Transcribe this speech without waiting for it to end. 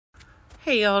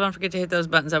Hey y'all, don't forget to hit those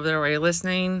buttons over there while you're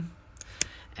listening.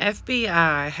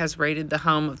 FBI has rated the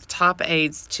home of the top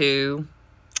aides to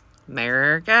Mayor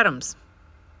Eric Adams.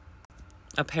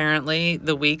 Apparently,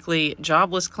 the weekly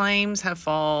jobless claims have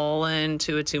fallen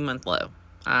to a 2-month low.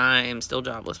 I am still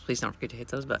jobless. Please don't forget to hit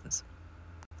those buttons.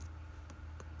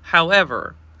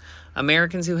 However,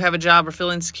 Americans who have a job are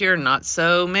feeling insecure, not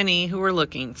so many who are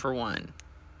looking for one.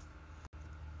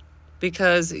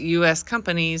 Because U.S.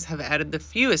 companies have added the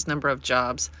fewest number of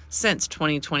jobs since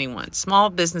 2021. Small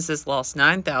businesses lost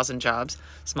 9,000 jobs.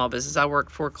 Small business I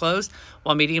worked for closed,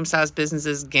 while medium-sized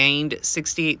businesses gained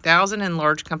 68,000 and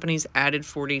large companies added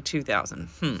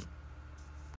 42,000.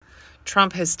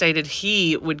 Trump has stated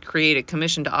he would create a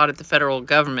commission to audit the federal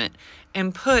government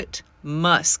and put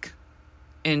Musk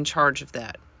in charge of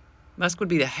that. Musk would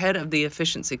be the head of the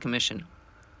Efficiency Commission.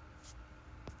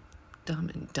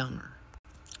 Dumb and Dumber.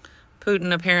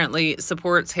 Putin apparently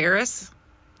supports Harris,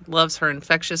 loves her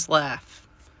infectious laugh.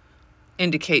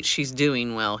 Indicates she's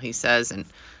doing well, he says, and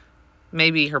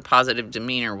maybe her positive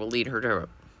demeanor will lead her to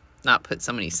not put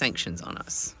so many sanctions on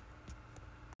us.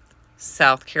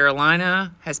 South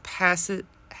Carolina has passed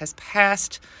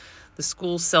the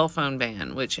school cell phone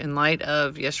ban, which in light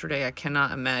of yesterday, I cannot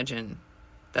imagine.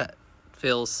 That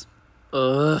feels,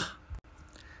 ugh.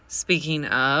 Speaking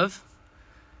of,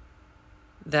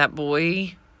 that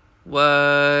boy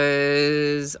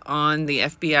was on the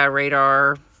FBI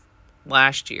radar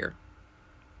last year.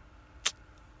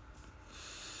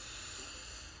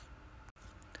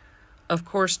 Of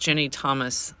course, Jenny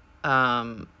Thomas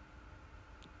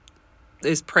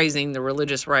is praising the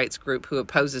religious rights group who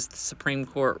opposes the Supreme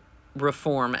Court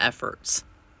reform efforts.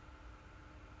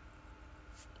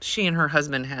 She and her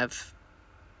husband have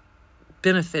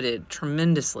benefited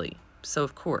tremendously, so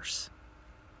of course.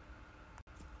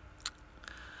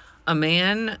 A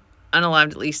man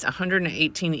unalived at least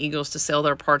 118 eagles to sell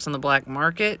their parts on the black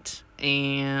market.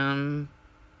 And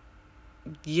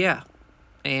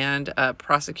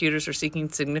prosecutors are seeking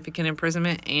significant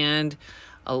imprisonment and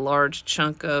a large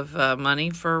chunk of money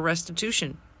for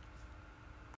restitution.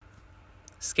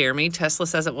 Scare me. Tesla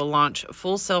says it will launch a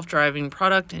full self-driving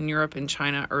product in Europe and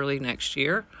China early next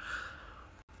year.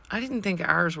 I didn't think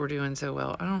ours were doing so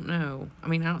well. I don't know. I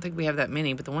mean, I don't think we have that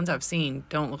many, but the ones I've seen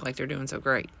don't look like they're doing so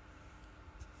great.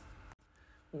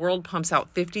 World pumps out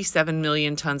 57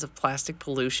 million tons of plastic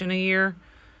pollution a year,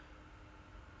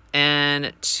 and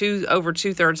over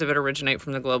 2/3 of it originate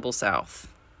from the global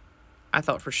south. I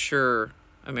thought for sure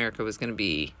America was going to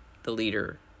be the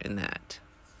leader in that,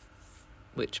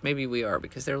 which maybe we are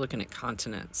because they're looking at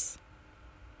continents.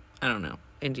 I don't know.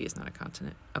 India's not a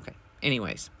continent. Okay.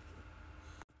 Anyways,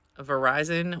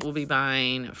 Verizon will be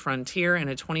buying Frontier in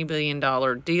a $20 billion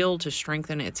deal to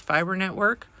strengthen its fiber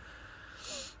network.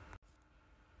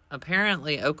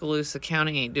 Apparently, Okaloosa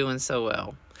County ain't doing so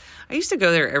well. I used to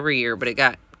go there every year, but it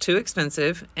got too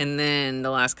expensive. And then the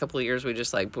last couple of years, we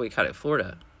just boycotted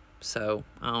Florida. So,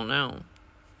 I don't know.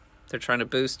 They're trying to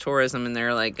boost tourism, and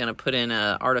they're going to put in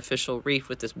an artificial reef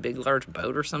with this big, large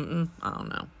boat or something. I don't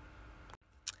know.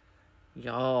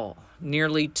 Y'all,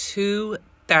 nearly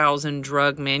 2,000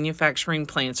 drug manufacturing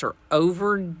plants are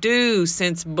overdue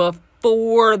since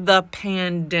before the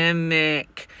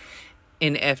pandemic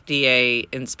in FDA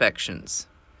inspections.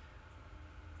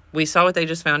 We saw what they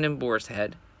just found in Boar's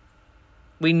Head.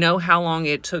 We know how long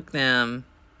it took them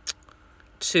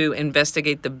to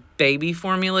investigate the baby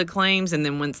formula claims, and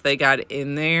then once they got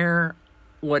in there,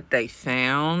 what they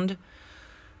found.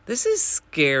 This is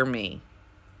scare me.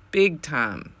 Big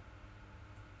time.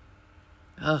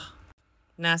 Ugh.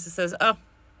 NASA says,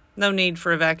 no need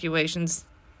for evacuations.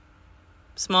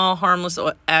 Small, harmless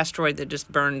asteroid that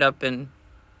just burned up in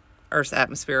Earth's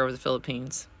atmosphere over the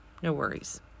Philippines. No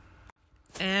worries.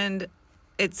 And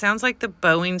it sounds like the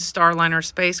Boeing Starliner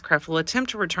spacecraft will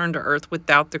attempt to return to Earth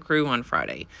without the crew on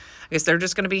Friday. I guess they're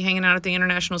just going to be hanging out at the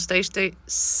International Space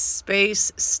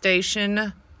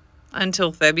Station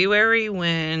until February,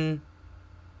 when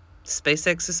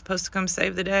SpaceX is supposed to come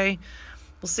save the day.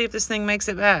 We'll see if this thing makes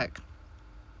it back.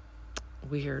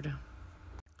 Weird.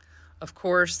 Of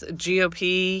course,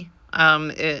 GOP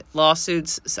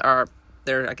lawsuits are...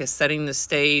 They're, I guess, setting the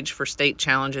stage for state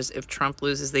challenges if Trump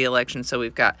loses the election. So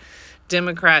we've got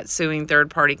Democrats suing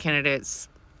third-party candidates,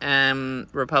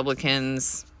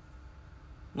 Republicans,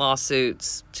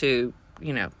 lawsuits to,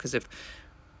 because if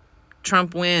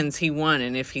Trump wins, he won,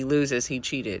 and if he loses, he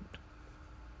cheated.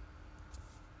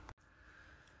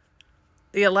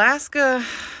 The Alaska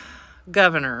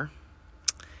governor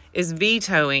is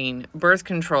vetoing birth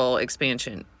control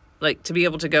expansion, to be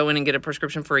able to go in and get a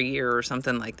prescription for a year or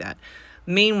something like that.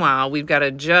 Meanwhile, we've got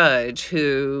a judge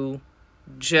who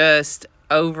just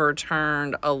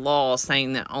overturned a law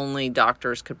saying that only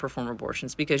doctors could perform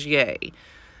abortions, because yay,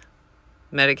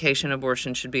 medication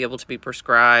abortion should be able to be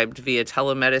prescribed via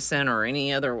telemedicine or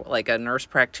any other, like a nurse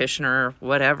practitioner,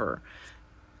 whatever.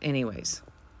 Anyways,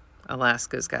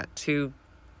 Alaska's got two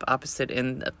opposite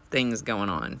end of things going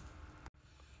on.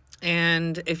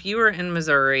 And if you are in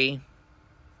Missouri,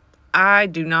 I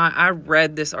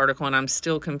read this article and I'm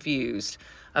still confused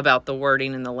about the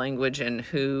wording and the language and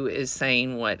who is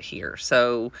saying what here.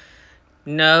 So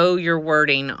know your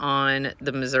wording on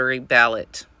the Missouri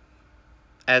ballot,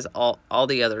 as all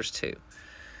the others too.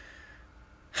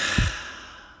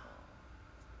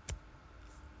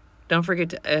 Don't forget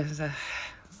to,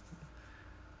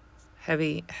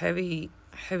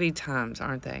 heavy times,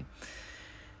 aren't they?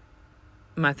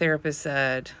 My therapist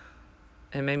said,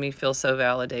 it made me feel so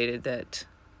validated, that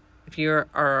if you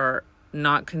are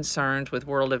not concerned with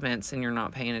world events, then you're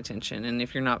not paying attention. And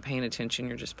if you're not paying attention,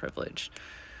 you're just privileged.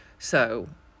 So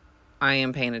I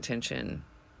am paying attention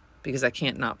because I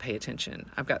can't not pay attention.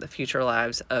 I've got the future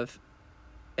lives of,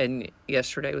 and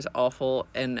yesterday was awful.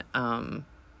 And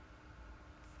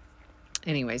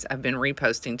anyways, I've been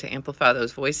reposting to amplify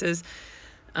those voices,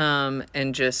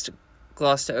 and just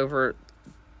glossed over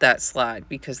that slide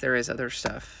because there is other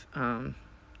stuff to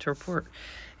report.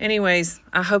 Anyways,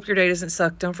 I hope your day doesn't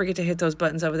suck. Don't forget to hit those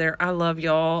buttons over there. I love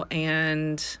y'all,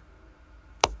 and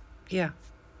yeah.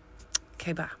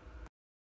 Okay, bye.